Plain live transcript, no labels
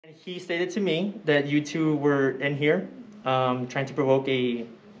He stated to me that you two were in here trying to provoke a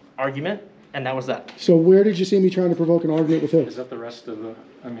argument, and that was that. So where did you see me trying to provoke an argument with who? Is that the rest of the,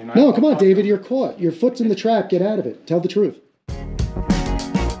 I mean... No, come on, David, you're caught. Your foot's in the trap. Get out of it. Tell the truth.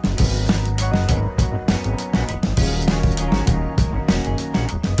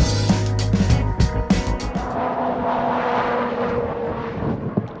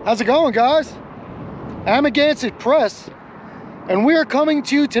 How's it going, guys? Amagansett Press, and we are coming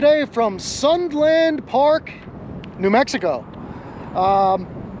to you today from Sunland Park, New Mexico.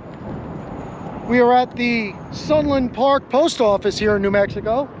 We are at the Sunland Park post office here in New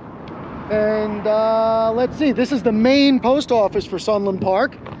Mexico, and let's see, this is the main post office for Sunland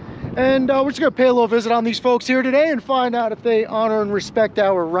Park, and we're just gonna pay a little visit on these folks here today and find out if they honor and respect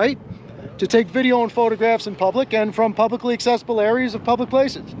our right to take video and photographs in public and from publicly accessible areas of public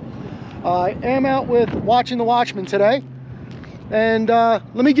places. I am out with Watching the Watchmen today, and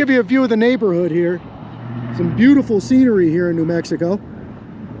let me give you a view of the neighborhood here. Some beautiful scenery here in New Mexico.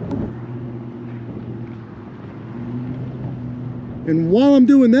 And while I'm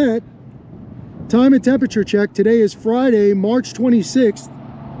doing that, time and temperature check. Today is Friday, March 26th.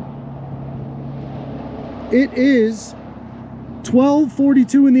 It is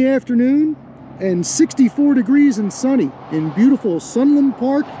 12:42 in the afternoon and 64 degrees and sunny in beautiful Sunland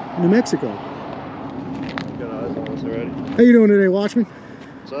Park, New Mexico. Got eyes on us already. How you doing today, Watchman?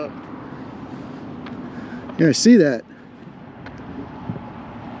 What's up? Yeah, I see that.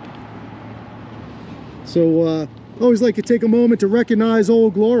 So, always like to take a moment to recognize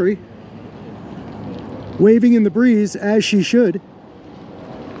Old Glory, waving in the breeze as she should.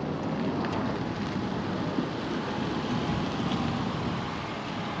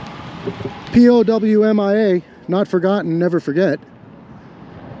 POWMIA, not forgotten, never forget.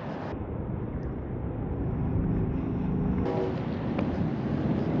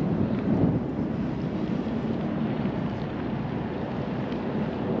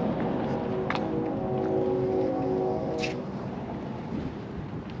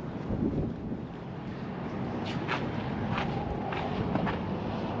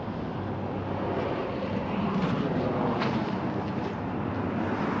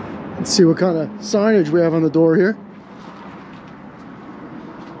 Let's see what kind of signage we have on the door here.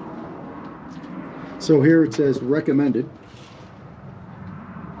 So here it says recommended.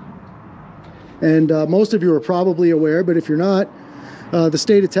 And most of you are probably aware, but if you're not, the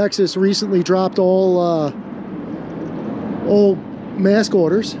state of Texas recently dropped all mask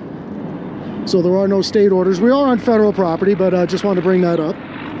orders. So there are no state orders. We are on federal property, but I just wanted to bring that up.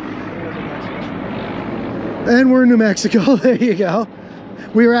 And we're in New Mexico. There you go.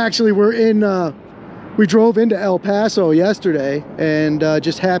 We drove into El Paso yesterday and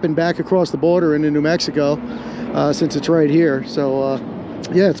just happened back across the border into New Mexico since it's right here. So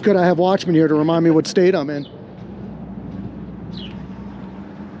yeah, it's good I have Watchmen here to remind me what state I'm in.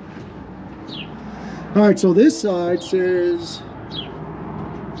 All right, so this side says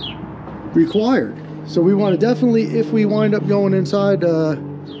required. So we want to definitely, if we wind up going inside,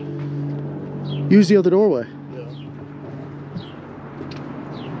 use the other doorway.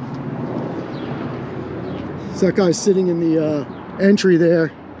 That guy's sitting in the entry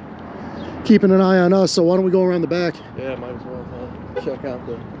there, keeping an eye on us, so why don't we go around the back? Yeah, might as well check out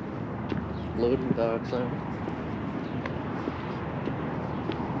the loading dock sign.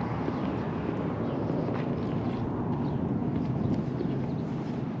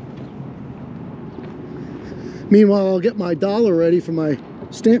 Meanwhile, I'll get my dollar ready for my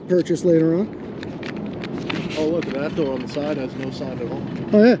stamp purchase later on. Oh, look, that door on the side has no sign at all.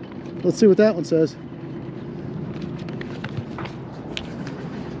 Oh yeah, let's see what that one says.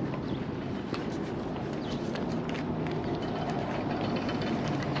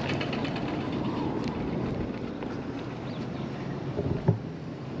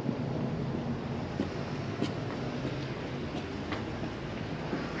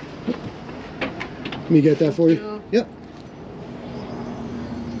 Let me get that for you. Yep.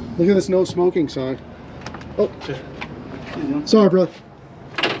 Look at this no smoking sign. Oh, sorry, bro.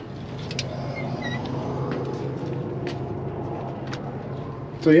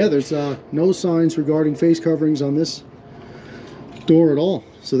 So yeah, there's no signs regarding face coverings on this door at all.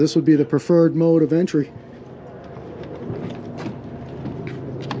 So this would be the preferred mode of entry.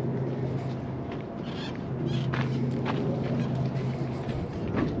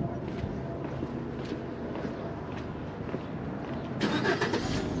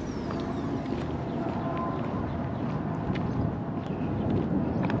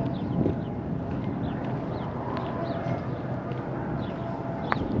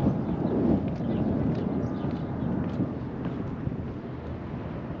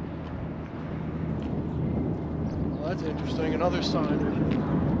 That's interesting. Another sign.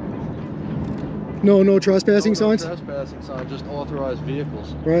 No trespassing signs? No trespassing sign, just authorized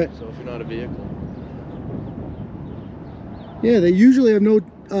vehicles. Right. So if you're not a vehicle. Yeah, they usually have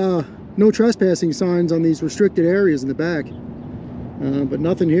no trespassing signs on these restricted areas in the back. But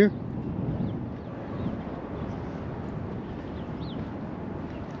nothing here.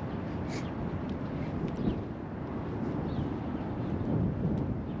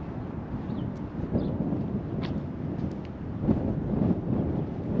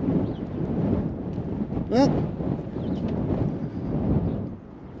 Well,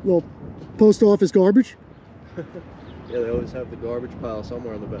 little post office garbage. Yeah, they always have the garbage pile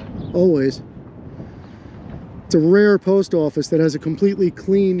somewhere in the back. Always. It's a rare post office that has a completely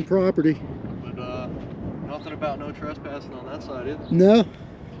clean property. But nothing about no trespassing on that side either. No.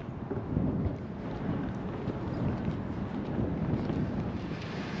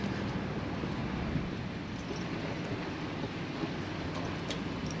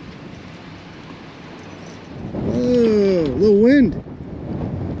 Oh, a little wind.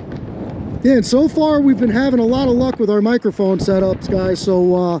 Yeah, and so far we've been having a lot of luck with our microphone setups, guys,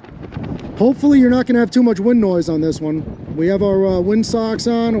 so hopefully you're not going to have too much wind noise on this one. We have our wind socks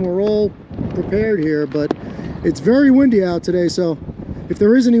on and we're all prepared here, but it's very windy out today, so if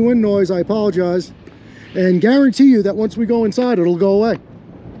there is any wind noise, I apologize, and guarantee you that once we go inside, it'll go away.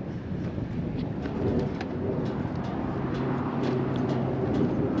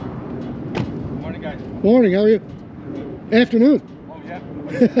 Morning, guys. Morning, how are you? Afternoon. Oh, yeah.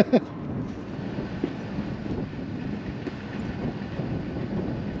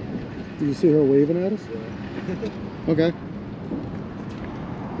 Did you see her waving at us? Yeah. Okay.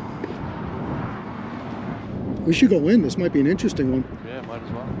 We should go in. This might be an interesting one. Yeah, might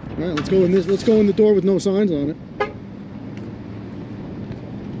as well. All right, let's go in this. Let's go in the door with no signs on it.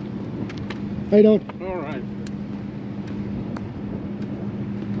 How you doing? All right.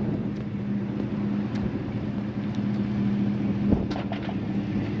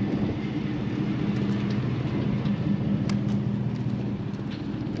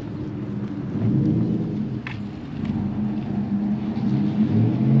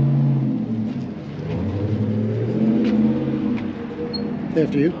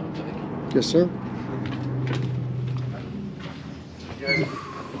 After you. Oh, thank you. Yes, sir.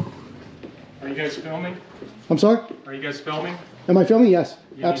 Are you guys filming? I'm sorry? Are you guys filming? Am I filming? Yes,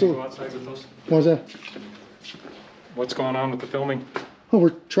 You absolutely. need to go outside with those. What was that? What's going on with the filming? Oh,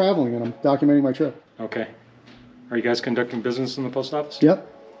 we're traveling and I'm documenting my trip. Okay. Are you guys conducting business in the post office? Yep.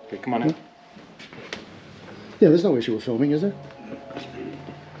 Okay, come on in. Yeah, there's no issue with filming, is there?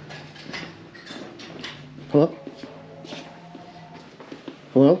 Hello?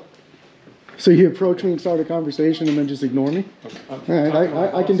 Hello? So you approach me and start a conversation and then just ignore me? Okay. All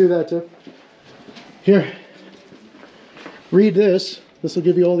right, I can do that too. Here, read this. This will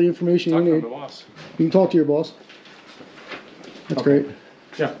give you all the information you Talk to need. the boss. You can talk to your boss. That's Okay. great.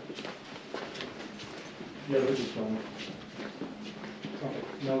 Yeah. Yeah, they're just filming. Okay.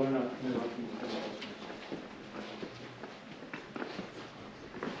 No, they're not. They're not.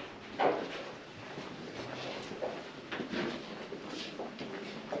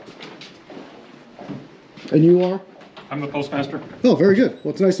 And you are? I'm the postmaster. Oh, very good.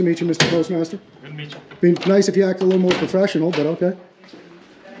 Well, it's nice to meet you, Mr. Postmaster. Good to meet you. Be nice if you act a little more professional, but okay.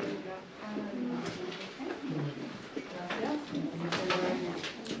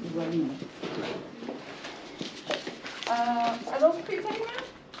 Are those pre-taken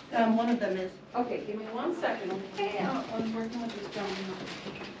now? One of them is. Okay, give me 1 second, okay? I'm working with this gentleman.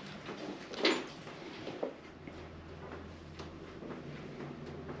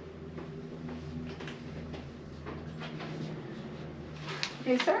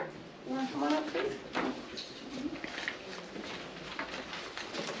 Okay, sir, you want to come on up, please?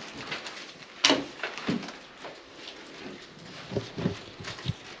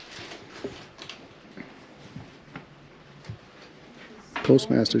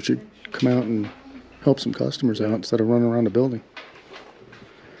 Postmaster should come out and help some customers out instead of running around the building.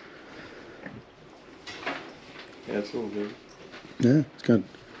 Yeah, it's a little good. Yeah, it's got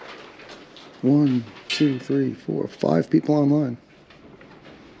 1, 2, 3, 4, 5 people online.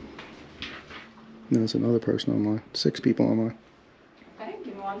 There's another person online. 6 people online. Okay,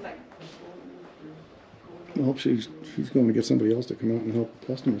 give me 1 second. I hope she's going to get somebody else to come out and help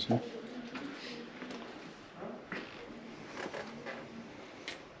customers here.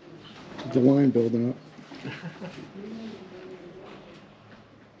 The line building up.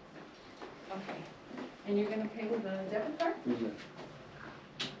 Okay, and you're gonna pay with a debit card?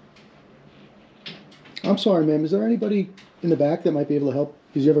 I'm sorry, ma'am. Is there anybody in the back that might be able to help?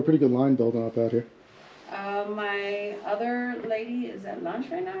 Because you have a pretty good line building up out here. My other lady is at lunch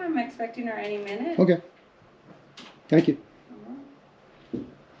right now. I'm expecting her any minute. Okay. Thank you.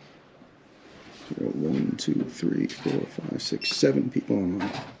 1, 2, 3, 4, 5, 6, 7 people online.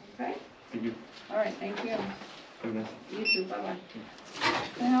 Okay. Thank you. All right. Thank you. Have a nice- You too. Bye bye.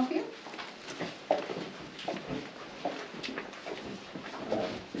 Can I help you?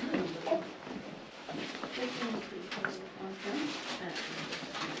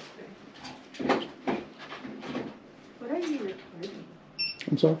 What are you recording?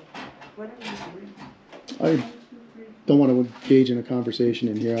 I'm sorry. What are you doing? I don't want to engage in a conversation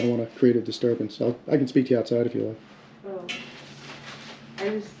in here. I don't want to create a disturbance. I can speak to you outside if you like. Oh,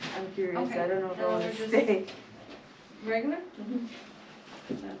 I'm curious. Okay. I don't know if I No, want they're to just- stay. Regular?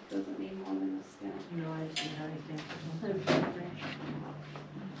 That doesn't need more than a stamp. No, I just didn't have anything.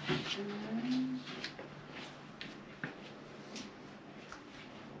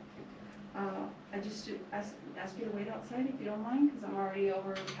 I just ask you to wait outside if you don't mind, because I'm already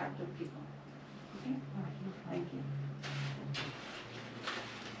overpacked with people. Okay? Thank you.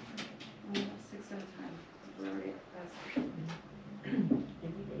 6 at a time. We're already at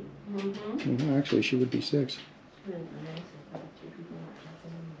Mm-hmm. Well, actually, she would be 6.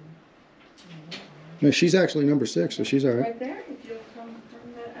 No, she's actually number 6, so she's all right. Right there, if you'll come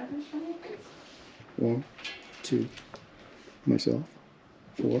from that address for me, please. 1, 2, myself,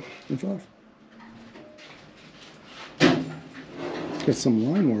 4, and 5. Got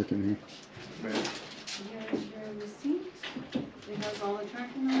some line work in here. Here's your receipt. It has all the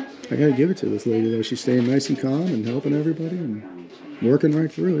tracking numbers. I gotta give it to this lady though. She's staying nice and calm and helping everybody and working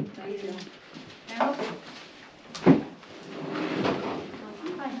right through it. Thank you. Can I help you? And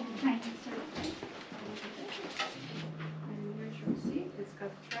here's your receipt. It's got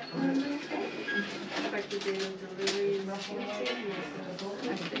the tracking number, okay? Expected date of delivery is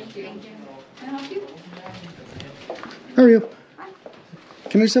Thank you. Can I help you? How are you?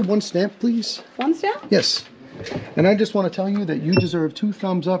 Can I just have 1 stamp, please? One stamp? Yes. And I just want to tell you that you deserve 2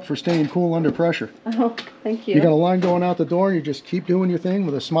 thumbs up for staying cool under pressure. Oh, thank you. You got a line going out the door and you just keep doing your thing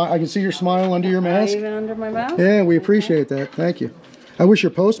with a smile. I can see your smile under your mask. Even under my mask? Yeah, we appreciate that. Thank you. I wish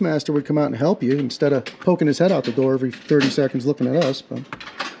your postmaster would come out and help you instead of poking his head out the door every 30 seconds looking at us. But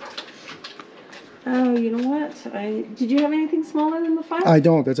Oh, you know what? Did you have anything smaller than the 5? I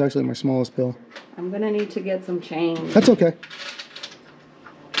don't. That's actually my smallest bill. I'm gonna need to get some change. That's okay.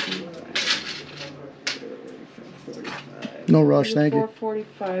 No rush, thank you.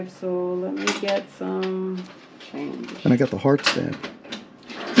 445, so let me get some change. And I got the heart stamp.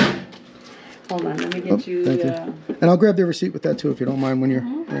 Hold on, let me Oh, get you thank you. the... And I'll grab the receipt with that too if you don't mind when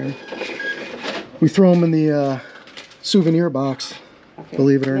you're there. We throw them in the souvenir box, Okay.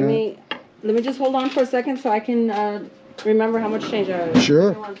 believe it or let not. Let me just hold on for a second so I can remember how much change I have. Sure.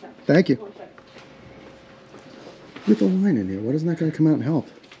 Give me 1 second. Thank you. 1 second. With the line in here, what isn't that going to come out and help?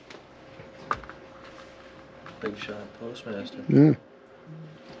 Big shot postmaster. Yeah.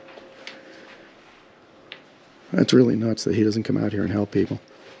 That's really nuts that he doesn't come out here and help people.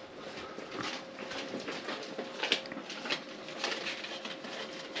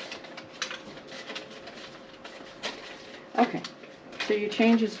 Okay. So your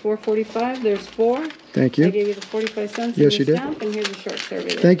change is 445. There's 4. Thank I you. gave you the 45 cents. Yes, in you your did. stamp, and here's a short survey.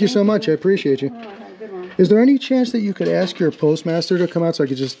 Thank you so much. I appreciate you. Oh, have a good one. Is there any chance that you could ask your postmaster to come out so I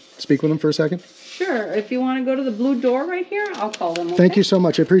could just speak with him for a second? Sure. If you want to go to the blue door right here, I'll call them. Thank okay? you so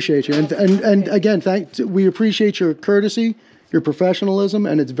much. I appreciate you. And again, we appreciate your courtesy, your professionalism,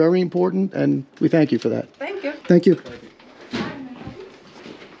 and it's very important, and we thank you for that. Thank you. Thank you.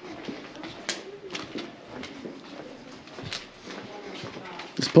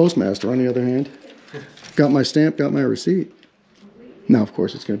 This postmaster, on the other hand, got my stamp, got my receipt. Now, of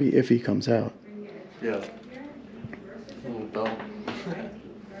course, it's going to be if he comes out. Yeah. Little bell.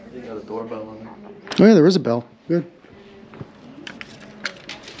 You got a doorbell on there. Oh, yeah, there is a bell. Good.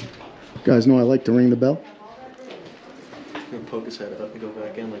 You guys know I like to ring the bell. He'll poke his head up and go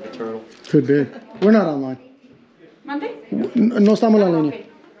back in like a turtle. Could be. We're not online. Monday? No estamos en la línea.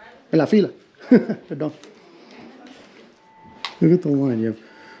 En la fila. Perdón. Look at the line. You have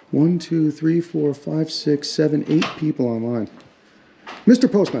 1, 2, 3, 4, 5, 6, 7, 8 people online. Mr.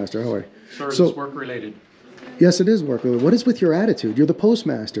 Postmaster, how are you? Sir, is this work related? Yes, it is work. What is with your attitude? You're the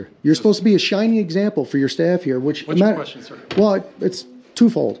postmaster. You're supposed to be a shining example for your staff here. What's your question, sir? Well, it's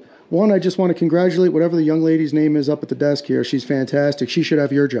twofold. One, I just want to congratulate whatever the young lady's name is up at the desk here. She's fantastic. She should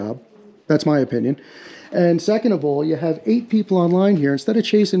have your job. That's my opinion. And second of all, you have 8 people online here. Instead of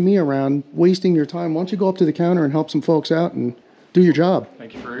chasing me around, wasting your time, why don't you go up to the counter and help some folks out and do your job?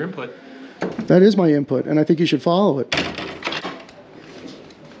 Thank you for your input. That is my input, and I think you should follow it.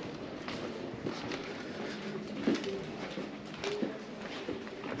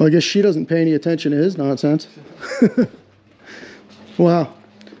 Well, I guess she doesn't pay any attention to his nonsense. Wow.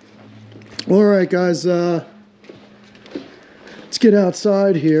 All right, guys. Let's get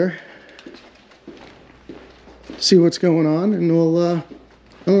outside here. See what's going on, and we'll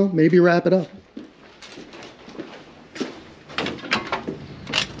maybe wrap it up.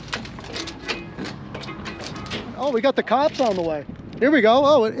 Oh, we got the cops on the way. Here we go.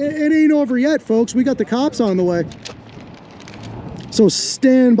 Oh, it ain't over yet, folks. We got the cops on the way. So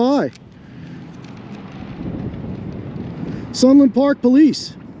stand by. Sunland Park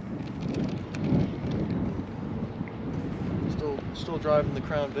Police. Still driving the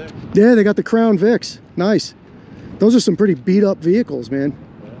Crown Vic. Yeah, they got the Crown Vics. Nice. Those are some pretty beat up vehicles, man.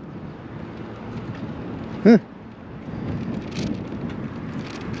 Huh.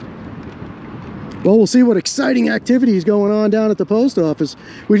 Well, we'll see what exciting activity is going on down at the post office.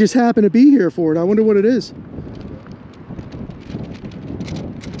 We just happen to be here for it. I wonder what it is.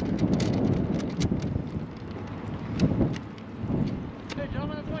 Hey,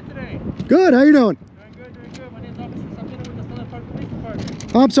 gentlemen, how's it going today? Good, how you doing? Doing good, doing good. My name's Officer Sapien with the Sunland Park Police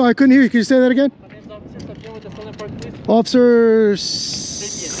Department. Oh, I'm sorry, I couldn't hear you. Can you say that again? My name's Officer Sapien with the Sunland Park Police Department. Officer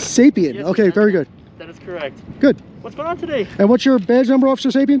Sapien. Yes, Okay, sir. very good. That is correct. Good. What's going on today? And what's your badge number, Officer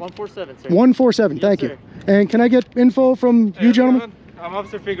Sapien? 147, sir. 147, Yes, thank sir. you. And can I get info from you gentlemen? I'm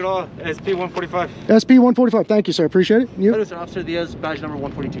Officer Figueroa, SP 145. SP 145, thank you, sir. Appreciate it. You? Hello, sir. Officer Diaz, badge number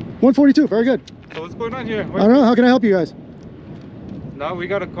 142. 142, very good. So what's going on here? I don't know, how can I help you guys? Now we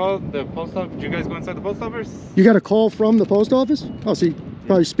got a call the post office. Did you guys go inside the post office? You got a call from the post office? Oh, so you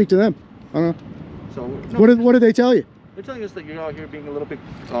probably speak to them. I don't know. So, What did they tell you? they're telling us that you're out here being a little bit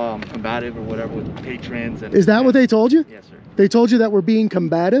combative or whatever with patrons. And Is that what they told you? Yes, sir. They told you that we're being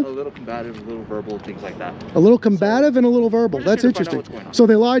combative? A little combative, a little verbal, things like that. A little combative and a little verbal. we're just That's here to find out interesting. what's going on. So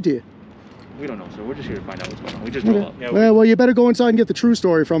they lied to you? We don't know, sir. We're just here to find out what's going on. We just drove Okay. up. Yeah, Well, you better go inside and get the true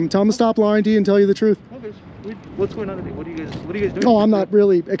story from them. Tell them to stop lying to you and tell you the truth. Okay. What's going on today? What are you guys doing? Oh, I'm not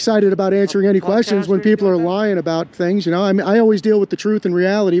really excited about answering any questions when people are lying about things, you know. I mean, I always deal with the truth and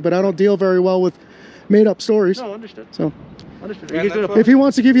reality, but I don't deal very well with made-up stories. No, understood. So, Understood. Yeah, Are you guys doing a that's if he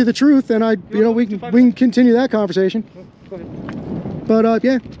wants to give you the truth, then we can continue that conversation. Go ahead. But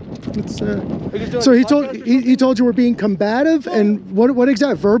yeah, it's. Are you guys doing So a he podcast or told you we're being combative, and what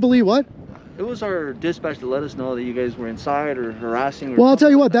exactly? Verbally, what? It was our dispatch to let us know that you guys were inside or harassing. Or Well, I'll tell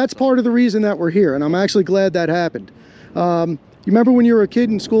you something what. like That's that. part of the reason that we're here, and I'm actually glad that happened. You remember when you were a kid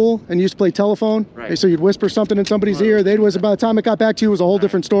in school and you used to play telephone? Right. So you'd whisper something in somebody's Right. ear. By the time it got back to you, it was a whole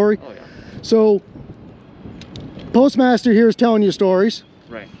different story. Oh yeah. So, Postmaster here is telling you stories.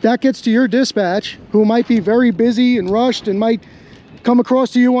 Right. That gets to your dispatch, who might be very busy and rushed and might come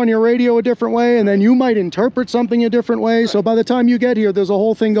across to you on your radio a different way, and then you might interpret something a different way. So by the time you get here, there's a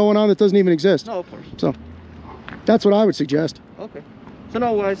whole thing going on that doesn't even exist. No, of course. So that's what I would suggest. Okay. So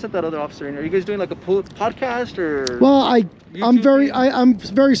no, I sent that other officer in. Are you guys doing like a podcast or? Well, I'm YouTube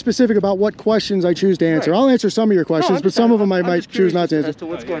very specific about what questions I choose to answer. Right. I'll answer some of your questions, I'm but just- some of them I I'm might just choose not to curious answer. as to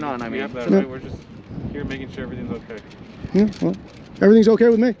what's going on. I mean, Yeah, that's Yeah. right. We're just here making sure everything's okay. Yeah, well, everything's okay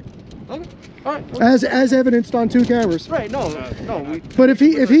with me, okay. All right. as evidenced on 2 cameras. Right. No. No. But if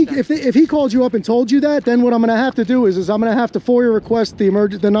he called you up and told you that, then what I'm going to have to do is I'm going to have to FOIA request the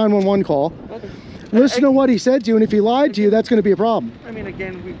 911 call. Okay. Listen to what he said to you, and if he lied to you, that's going to be a problem. I mean,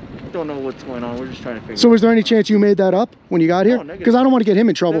 again, we don't know what's going on. We're just trying to figure. So is there any chance you made that up when you got here? No, negative. Because I don't want to get him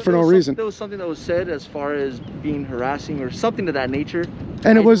in trouble for no reason. There was something that was said as far as being harassing or something to that nature.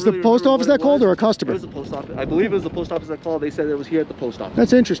 And it I was the really post remember office what that it called was. or a customer? It was the post office. I believe it was the post office that called. They said it was here at the post office.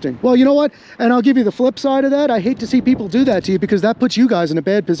 That's interesting. Well, you know what? And I'll give you the flip side of that. I hate to see people do that to you because that puts you guys in a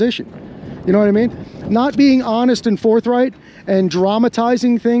bad position. You know what I mean? Not being honest and forthright and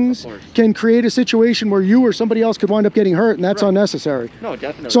dramatizing things Of course. can create a situation where you or somebody else could wind up getting hurt, and that's Right. unnecessary. No,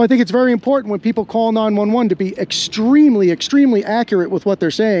 definitely. So I think it's very important when people call 911 to be extremely accurate with what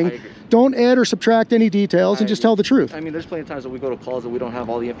they're saying. I agree. Don't add or subtract any details and I just agree. tell the truth. I mean, there's plenty of times that we go to calls that we don't have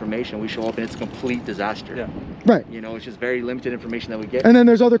all the information. We show up and it's a complete disaster. Yeah. Right. You know, it's just very limited information that we get. And then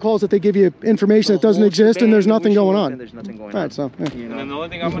there's other calls that they give you information that doesn't exist and there's nothing going on. There's nothing going Right, on. so, yeah. You And then know? the only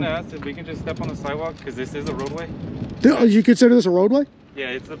thing I'm gonna ask is we can just step on the sidewalk because this is a roadway. You consider this a roadway? Yeah,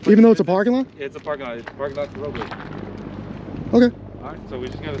 it's a. Even though it's a parking lot? Yeah, it's a parking lot. It's a parking lot's a roadway. Okay. All right, so we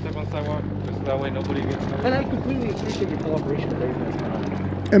just gotta step on the sidewalk, just that way nobody gets hurt. And I completely appreciate your cooperation with everything that's going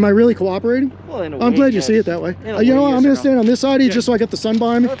on. Am I really cooperating? Well, in a I'm way, glad you yes. see it that way. In a You know way, what? yes I'm going or to stand on this side of you just so I get the sun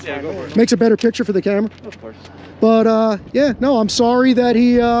behind me. That's fine, go for it. Makes a better picture for the camera. Of course. But yeah, no, I'm sorry that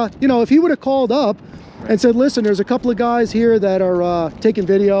he, you know, if he would have called up and said, listen, there's a couple of guys here that are taking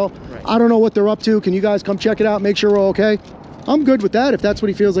video. Right. I don't know what they're up to. Can you guys come check it out, make sure we're okay? I'm good with that if that's what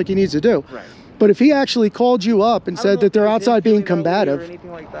he feels like he needs to do. Right. But if he actually called you up and said that they're outside being Or combative,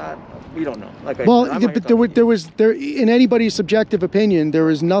 anything like that, we don't know. Like I well, said, I'm not but here there was in anybody's subjective opinion, there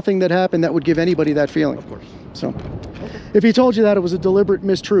was nothing that happened that would give anybody that feeling. Of course. So, if he told you that, it was a deliberate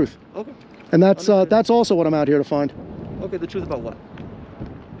mistruth, Okay. and that's also what I'm out here to find. Okay. The truth about what?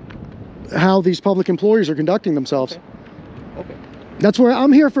 How these public employees are conducting themselves. Okay. That's where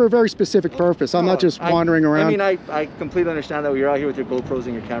I'm here for a very specific purpose. I'm not just wandering around. I mean, I completely understand that you're out here with your GoPros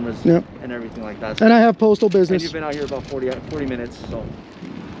and your cameras and everything like that. So, and I have postal and business. you've been out here about 40 minutes, so.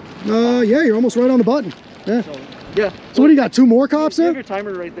 Yeah, you're almost right on the button. Yeah. So, yeah. So what do you got? 2 more cops You there? have your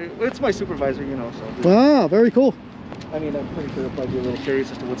timer right there. It's my supervisor, you know. So. Wow, very cool. I mean, I'm pretty sure they'll probably be a little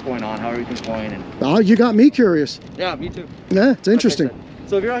curious as to what's going on, how everything's going, and. Oh, you got me curious. Yeah, me too. Yeah, it's interesting. Like I said.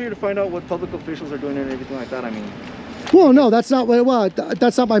 So if you're out here to find out what public officials are doing and everything like that, I mean. Well, no, that's not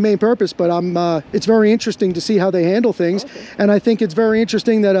that's not my main purpose, but it's very interesting to see how they handle things. Okay. And I think it's very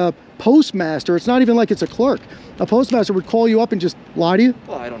interesting that a postmaster, it's not even like it's a clerk, a postmaster would call you up and just lie to you.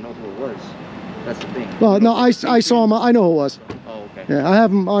 Well, I don't know who it was. That's the thing. Well, no, I saw him. I know who it was. Oh, okay. Yeah, I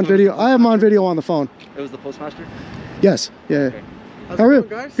have him on video. I have him on video on the phone. It was the postmaster? Yes. Yeah. Okay. How's How it are you?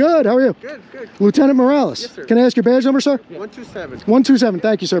 going, guys? Good. How are you? Good, good. Lieutenant Morales. Yes, sir. Can I ask your badge number, sir? 127. 127.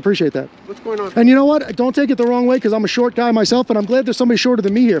 Thank you, sir. Appreciate that. What's going on? And you know what? Don't take it the wrong way, because I'm a short guy myself, and I'm glad there's somebody shorter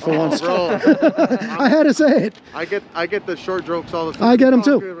than me here for once. Bro. I had to say it. I get the short jokes all the time. I get them It's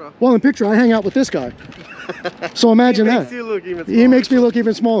all too. good, bro. Well, in picture, I hang out with this guy. So imagine He that. makes you look even He smaller. makes me look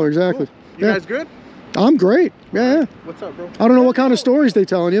even smaller, exactly. You Yeah. guys good? I'm great. Yeah. What's up, bro? I don't know what kind of stories they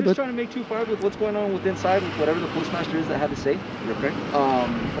telling you, Just but trying to make too far with what's going on with inside with whatever the postmaster is that had to say. Okay.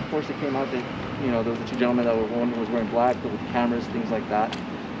 Of course, it came out that there was the 2 gentlemen that one was wearing black, but with cameras, things like that.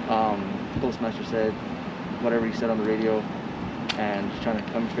 Postmaster said whatever he said on the radio, and just trying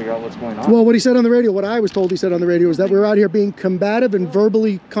to come figure out what's going on. well, what he said on the radio, what I was told he said on the radio, is that we're out here being combative and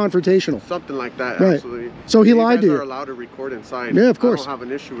verbally confrontational. Something like that, Right. absolutely. So he lied to You you. guys are allowed to record inside. Yeah, of course. I don't have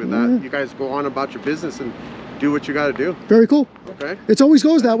an issue with that. You guys go on about your business and do what you got to do. Very cool. Okay. It always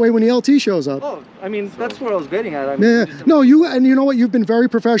goes that way when the LT shows up. Oh, I mean, that's where I was getting at. I mean, Yeah. just- No, you know what? You've been very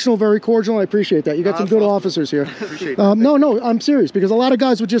professional, very cordial. I appreciate that. You got some That's good awesome. officers here. Appreciate that. No, I'm serious, because a lot of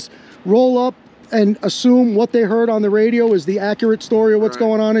guys would just roll up and assume what they heard on the radio is the accurate story of what's Right.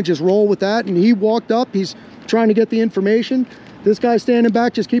 going on and just roll with that. And he walked up, he's trying to get the information. This guy's standing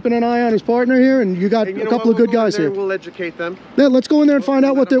back, just keeping an eye on his partner here, and you got And you a know couple what? of good We'll go in guys there here. and we'll educate them. Yeah, let's go in there and find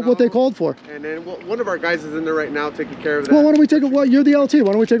out Let what them they know. called for. And then one of our guys is in there right now taking care of that. Well, why don't we take a walk? You're the LT.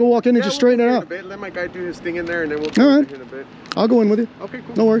 Why don't we take a walk in and Yeah, just we'll straighten go it in out? a bit. Let my guy do his thing in there, and then we'll All go right. in here in a bit. I'll go in with you. Okay,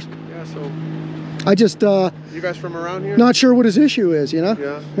 cool. No worries. Yeah, so I just you guys from around here? not sure what his issue is, you know?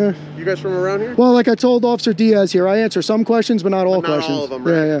 Yeah. You guys from around here? Well, like I told Officer Diaz here, I answer some questions, but not all But not questions. all of them,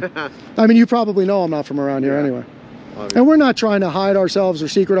 right? Yeah. I mean, you probably know I'm not from around here Yeah. anyway. Obviously. And we're not trying to hide ourselves or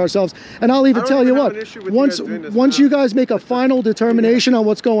secret ourselves. And I'll even I don't tell you even have what, an issue with you once guys doing this once now. you guys make a final determination on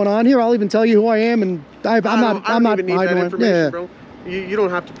what's going on here, I'll even tell you who I am, and I'm not I don't even need that hiding. information, Yeah. bro. You don't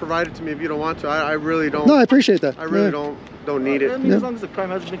have to provide it to me if you don't want to. I really don't. No, I appreciate that. I really Yeah. don't need I it. mean, Yeah. as long as the crime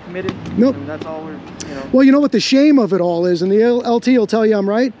hasn't been committed, Nope. I mean, that's all we're, Well, you know what the shame of it all is, and the LT will tell you I'm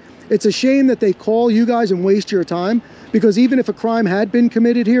right. It's a shame that they call you guys and waste your time, because even if a crime had been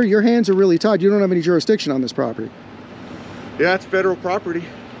committed here, your hands are really tied. You don't have any jurisdiction on this property. Yeah, it's federal property.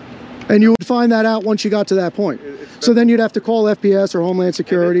 And you would find that out once you got to that point. It's So then you'd have to call FPS or Homeland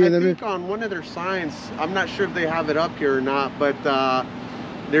Security, and I then think on one of their signs, I'm not sure if they have it up here or not, but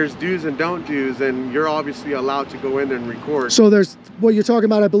there's do's and don't do's, and you're obviously allowed to go in there and record. so there's what you're talking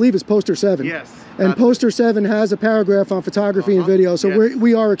about, I believe, is poster 7. Yes. And that's poster 7 has a paragraph on photography and Uh-huh. video, so Yes.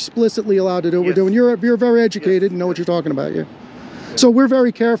 we are explicitly allowed to do what we're Yes. doing. You're very educated Yes. and know what you're talking about, yeah. So we're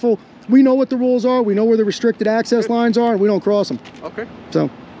very careful. We know what the rules are. We know where the restricted access lines are, and we don't cross them. it. Okay. So,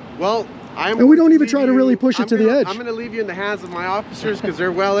 Well, And we don't even try to really push it to the edge. I'm going to leave you in the hands of my officers because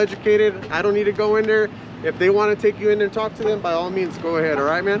they're well educated. I don't need to go in there. If they want to take you in there and talk to them, by all means, go ahead. All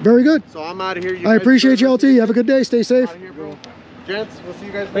right, man? very good. So I'm out of here. You I guys appreciate you, enjoy the LT. Have a good day. Stay safe. rest of your day. Out of here, bro. Gents, we'll see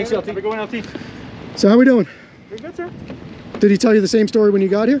you guys Thanks, later. LT. We're going, LT. So how we doing? Pretty good, sir. Did he tell you the same story when you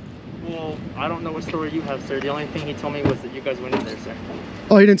got here? Well, I don't know what story you have, sir. The only thing he told me was that you guys went in there, sir.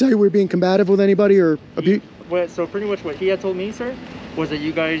 Oh, he didn't tell you we were being combative with anybody or abuse? So pretty much what he had told me, sir, was that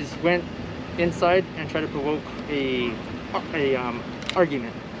you guys went inside and tried to provoke a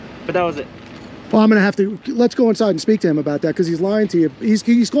argument. But that was it. Well, I'm gonna have to, let's go inside and speak to him about that, because he's lying to you.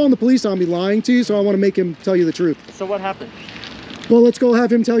 He's calling the police on me lying to you, so I want to make him tell you the truth. So what happened? Well, let's go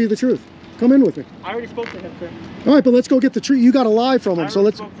have him tell you the truth. Come in with me. I already spoke to him, sir. All right, but let's go get the truth. You got a lie from I him, so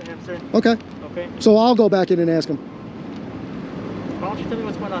already let's, spoke to him, sir. okay. Okay. So I'll go back in and ask him. Why don't you tell me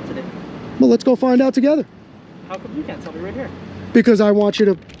what's going on today? Well, let's go find out together. How come you can't tell me right here? Because I want you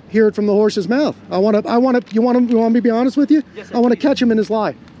to hear it from the horse's mouth. You want me to be honest with you? Yes, sir, I want to please. catch him in his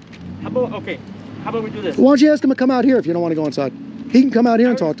lie. How about we do this? Why don't you ask him to come out here if you don't want to go inside? He can come out here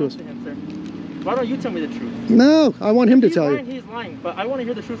and talk to us. Him, sir. Why don't you tell me the truth? No, I want him to He's tell lying, you. he's lying, but I want to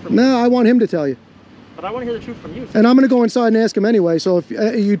hear the truth from you. No, I want him to tell you. But I want to hear the truth from you, sir. And I'm going to go inside and ask him anyway, so if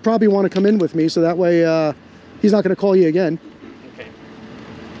you'd probably want to come in with me, so that way he's not going to call you again.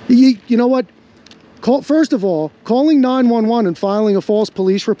 Okay. You know what? First of all, calling 911 and filing a false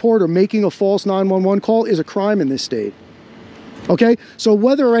police report or making a false 911 call is a crime in this state. Okay? So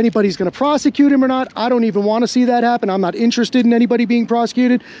whether anybody's going to prosecute him or not, I don't even want to see that happen. I'm not interested in anybody being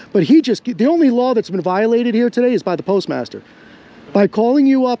prosecuted. But the only law that's been violated here today is by the postmaster. By calling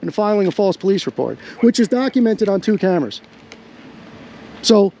you up and filing a false police report, which is documented on 2 cameras.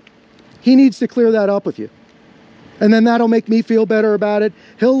 So he needs to clear that up with you. And then that'll make me feel better about it.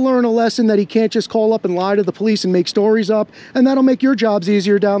 He'll learn a lesson that he can't just call up and lie to the police and make stories up, and that'll make your jobs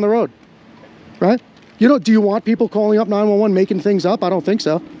easier down the road. Right? Do you want people calling up 911 making things up? I don't think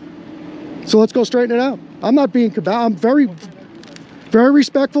so. So let's go straighten it out. I'm not being I'm very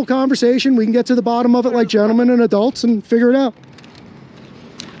respectful conversation. We can get to the bottom of it like gentlemen and adults and figure it out.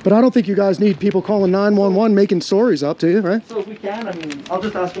 But I don't think you guys need people calling 911 making stories up to you, right? So if we can, I mean, I'll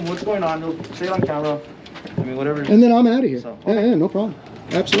just ask him what's going on. He'll say it on camera. I mean, whatever. And then I'm out of here. So, Yeah, no problem.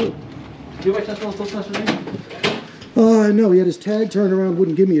 Absolutely. Do you by chance know the postmaster's name? No, he had his tag turned around,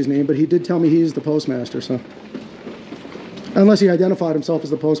 wouldn't give me his name, but he did tell me he is the postmaster, so. Unless he identified himself as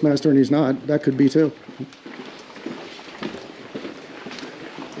the postmaster and he's not, that could be too.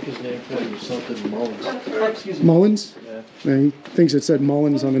 His name tag was something Mullins. Excuse me. Mullins? Yeah. Yeah, he thinks it said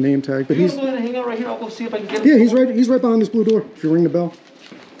Mullins on the name tag, but You he's, want to go ahead and hang out right here? I'll go see if I can get him. yeah, he's right behind this blue door, if you ring the bell.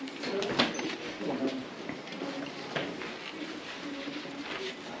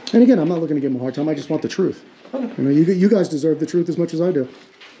 And again, I'm not looking to give him a hard time, I just want the truth. Okay. You guys deserve the truth as much as I do.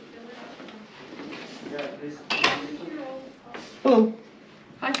 Hello.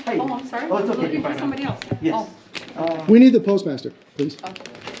 Hi. Hey. Oh, I'm sorry. Oh, it's okay. Looking for Fine. somebody else. Yes. Oh, We need the postmaster, please. okay.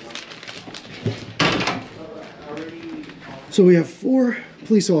 So we have 4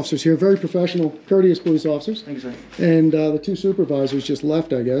 police officers here, very professional, courteous police officers. Thank you, sir. And the 2 supervisors just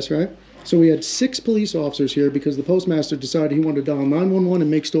left, I guess, right? So we had 6 police officers here because the postmaster decided he wanted to dial 911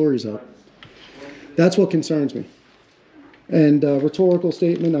 and make stories up. That's what concerns me. And rhetorical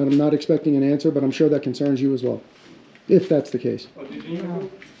statement, I'm not expecting an answer, but I'm sure that concerns you as well, if that's the case.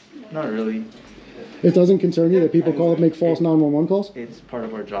 Not really. It doesn't concern you that people call up, make false 911 calls? It's part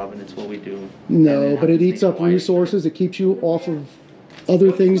of our job and it's what we do. No, but it eats up resources. It keeps you off of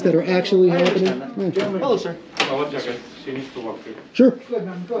other things that are actually happening. Yeah. Hello, sir. She needs to walk through. Sure. Good,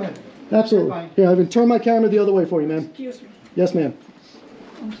 ma'am, go ahead. Absolutely. Here, I've turned my camera the other way for you, ma'am. Excuse me. Yes, ma'am.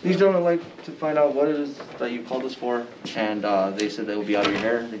 These gentlemen like to find out what it is that you called us for, and they said they will be out of your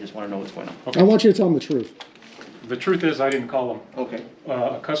hair. They just want to know what's going on. I want you to tell them the truth. The truth is, I didn't call them. Okay.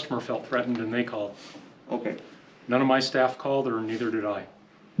 A customer felt threatened and they called. Okay. None of my staff called, or neither did I.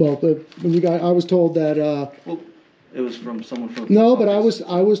 Well, when you got, I was told that. Well, it was from someone from. No, but I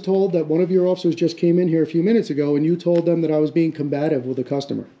was told that one of your officers just came in here a few minutes ago, and you told them that I was being combative with a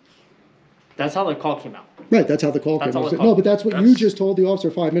customer. That's how the call came out. Right, that's how the call That's came how out. the call- No, but that's what you just told the officer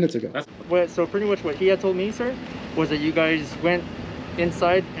 5 minutes ago. So pretty much what he had told me, sir, was that you guys went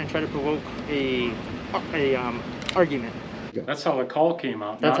inside and tried to provoke a argument. That's how the call came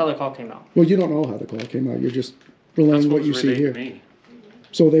out. That's how the call came out. Well, you don't know how the call came out. You're just That's relaying what was you see relayed here. to me.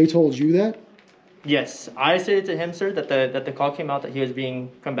 So they told you that? Yes, I stated to him, sir, that the call came out that he was being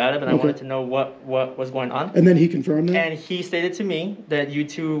combative, and I Okay. wanted to know what was going on. And then he confirmed that? And he stated to me that you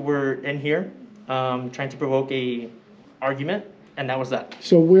two were in here trying to provoke a argument, and that was that.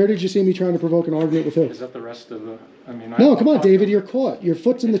 So where did you see me trying to provoke an argument with him? Is that the rest of the? I mean. No, I'll come on, talk to David, him. you're caught. Your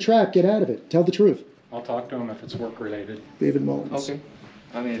foot's in the trap. Get out of it. Tell the truth. I'll talk to him if it's work related. David Mullins. Okay.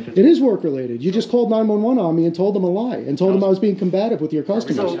 I mean, if it's, It is work related. You just called 911 on me and told them a lie and told them I was being combative with your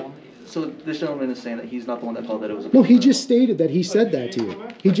customers. so this gentleman is saying that he's not the one that called, that it was a. No, he just stated that he said that to you.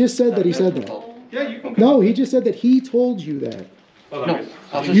 He just said that he said that. No, he just said that he told you that. No.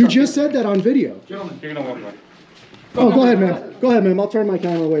 You just said that on video. Gentlemen, you're gonna walk away. Oh, go ahead, ma'am. Go ahead, ma'am. I'll turn my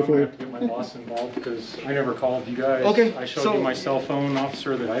camera away I'm for gonna you. have to get my boss involved because I never called you guys. Okay, I showed so- you my cell phone,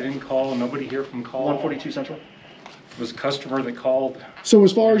 officer, that I didn't call. Nobody here from call. 142 Central. It was a customer that called. So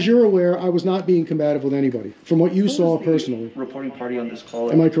as far as you're aware, I was not being combative with anybody, from what you saw personally. Reporting party on this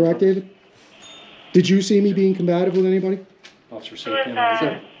call. Am I correct, David? Did you see me being combative with anybody? Officer It was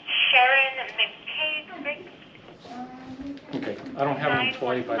Sapien. Sharon McKay. Okay, I don't have an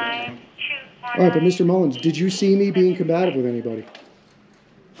employee by that name. All right, but Mr. Mullins, did you see me being combative with anybody?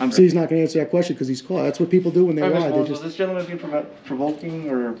 See, he's not going to answer that question because he's caught. That's what people do when they lie. They Was just... this gentleman being provoking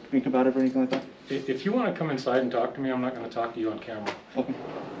or being combative or anything like that? If you want to come inside and talk to me, I'm not going to talk to you on camera. Okay.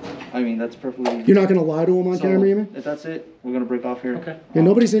 I mean, that's perfectly... You're not going to lie to him on camera, you mean? If that's it, we're going to break off here. Okay. Yeah,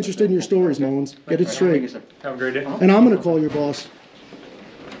 nobody's interested in your stories, Mullins. Get it straight. Thank you, sir. Have a great day. And I'm going to call your boss.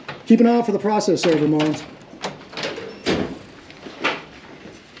 Keep an eye out for the process server, Mullins.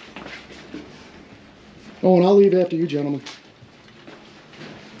 Oh, and I'll leave after you, gentlemen.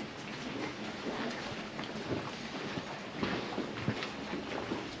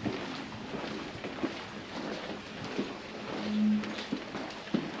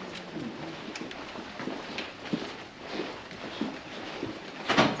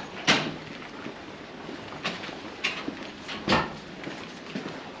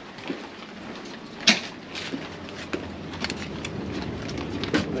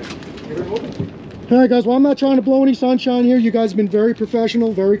 All right, guys, well, I'm not trying to blow any sunshine here. You guys have been very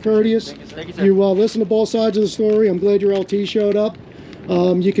professional, very courteous. Thank you, sir. You listen to both sides of the story. I'm glad your LT showed up.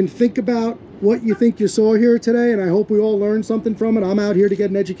 You can think about what you think you saw here today, and I hope we all learned something from it. I'm out here to get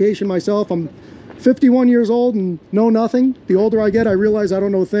an education myself. I'm 51 years old and know nothing. The older I get, I realize I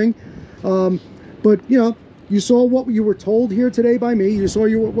don't know a thing. But, you know, you saw what you were told here today by me. You saw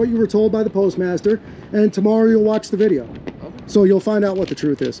what you were told by the postmaster, and tomorrow you'll watch the video. Okay. So you'll find out what the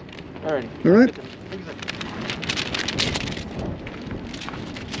truth is. All right. All right?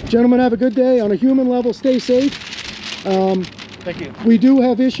 Gentlemen, have a good day. On a human level, stay safe. Thank you. We do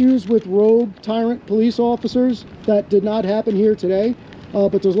have issues with rogue tyrant police officers. That did not happen here today.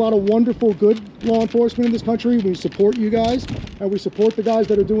 But there's a lot of wonderful, good law enforcement in this country. We support you guys, and we support the guys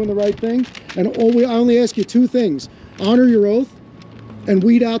that are doing the right thing. And I only ask you two things. Honor your oath and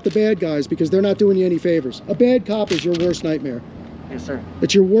weed out the bad guys, because they're not doing you any favors. A bad cop is your worst nightmare. Yes, sir.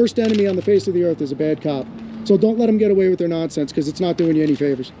 It's your worst enemy on the face of the earth is a bad cop. So don't let them get away with their nonsense, because it's not doing you any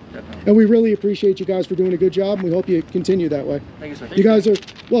favors. Definitely. And we really appreciate you guys for doing a good job, and we hope you continue that way. Thank you, sir. You guys are,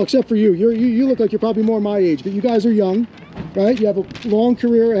 well, except for you. You look like you're probably more my age, but you guys are young, right? You have a long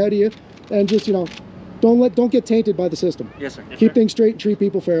career ahead of you, and just, you know, don't get tainted by the system. Yes, sir. Yes, Keep sir. things straight and treat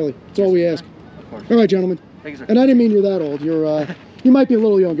people fairly. That's all we ask. Of course. All right, gentlemen. Thank you, sir. And I didn't mean you're that old. You're, you might be a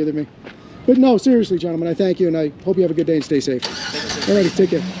little younger than me. But no, seriously, gentlemen, I thank you, and I hope you have a good day and stay safe. All righty,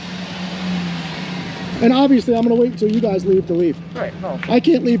 take care. And obviously, I'm going to wait until you guys leave to leave. Right, no. I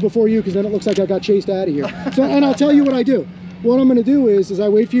can't leave before you, because then it looks like I got chased out of here. So, and I'll tell you what I do. What I'm going to do is I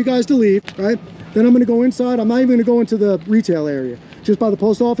wait for you guys to leave, right? Then I'm going to go inside. I'm not even going to go into the retail area. Just by the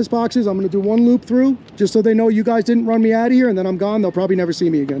post office boxes, I'm going to do one loop through, just so they know you guys didn't run me out of here, and then I'm gone. They'll probably never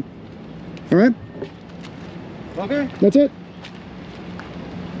see me again. All right? Okay. That's it.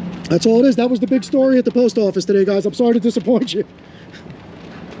 That's all it is. That was the big story at the post office today, guys. I'm sorry to disappoint you.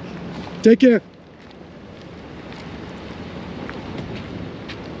 Take care.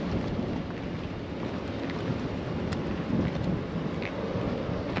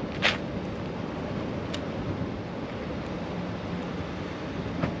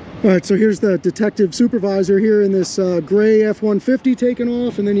 All right, so here's the detective supervisor here in this gray F-150 taking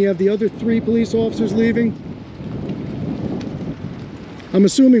off, and then you have the other 3 police officers leaving. I'm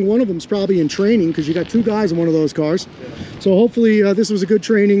assuming one of them's probably in training, because you got 2 guys in one of those cars. Yeah. So hopefully this was a good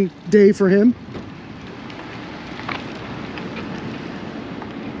training day for him.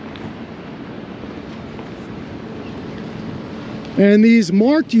 And these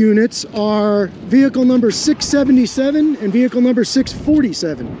marked units are vehicle number 677 and vehicle number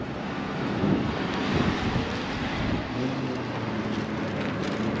 647.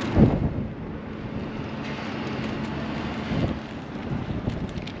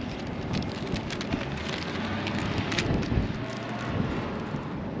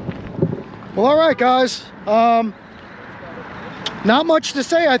 Well, all right, guys. Not much to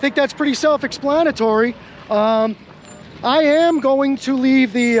say. I think that's pretty self-explanatory. I am going to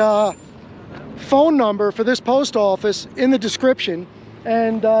leave the phone number for this post office in the description,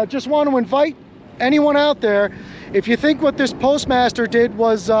 and just want to invite anyone out there, if you think what this postmaster did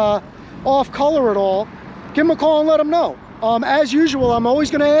was off color at all, give him a call and let him know. As usual, I'm always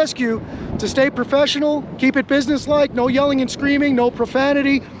going to ask you to stay professional, keep it businesslike, no yelling and screaming, no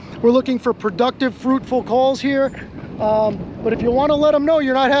profanity. We're looking for productive, fruitful calls here. But if you want to let them know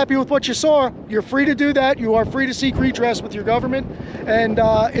you're not happy with what you saw, you're free to do that. You are free to seek redress with your government and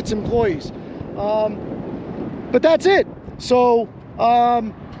its employees. But that's it. So,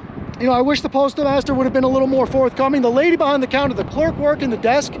 you know, I wish the postmaster would have been a little more forthcoming. The lady behind the counter, the clerk working the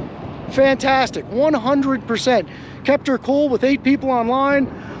desk, fantastic, 100%. Kept her cool with 8 people online.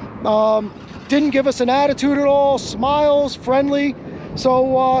 Didn't give us an attitude at all. Smiles, friendly.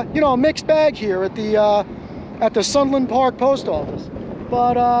 So, you know, a mixed bag here at the Sunland Park post office.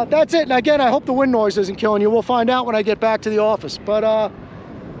 But that's it. And again, I hope the wind noise isn't killing you. We'll find out when I get back to the office. But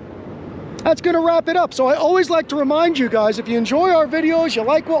that's going to wrap it up. So I always like to remind you guys, if you enjoy our videos, you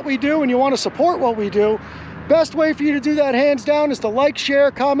like what we do, and you want to support what we do, best way for you to do that, hands down, is to like,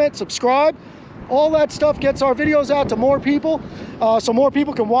 share, comment, subscribe. All that stuff gets our videos out to more people, so more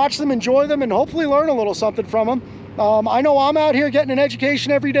people can watch them, enjoy them, and hopefully learn a little something from them. I know I'm out here getting an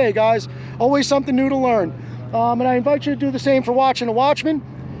education every day, guys. Always something new to learn. And I invite you to do the same for Watching a Watchman.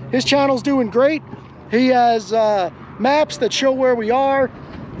 His channel's doing great. He has maps that show where we are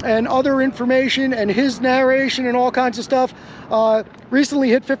and other information, and his narration and all kinds of stuff. Recently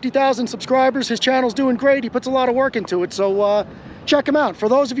hit 50,000 subscribers. His channel's doing great. He puts a lot of work into it, so check him out. For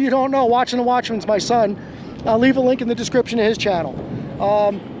those of you who don't know, Watching a Watchman's my son. I'll leave a link in the description of his channel.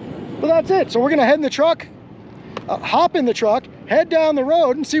 But that's it. So we're gonna head in the truck, hop in the truck, head down the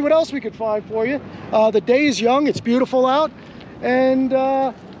road, and see what else we could find for you. The day is young, it's beautiful out, and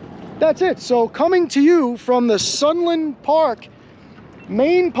that's it. So coming to you from the Sunland Park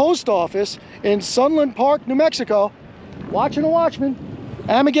main post office in Sunland Park, New Mexico, Watching a Watchman,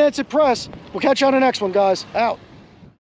 Amagansett Press. We'll catch you on the next one, guys. Out.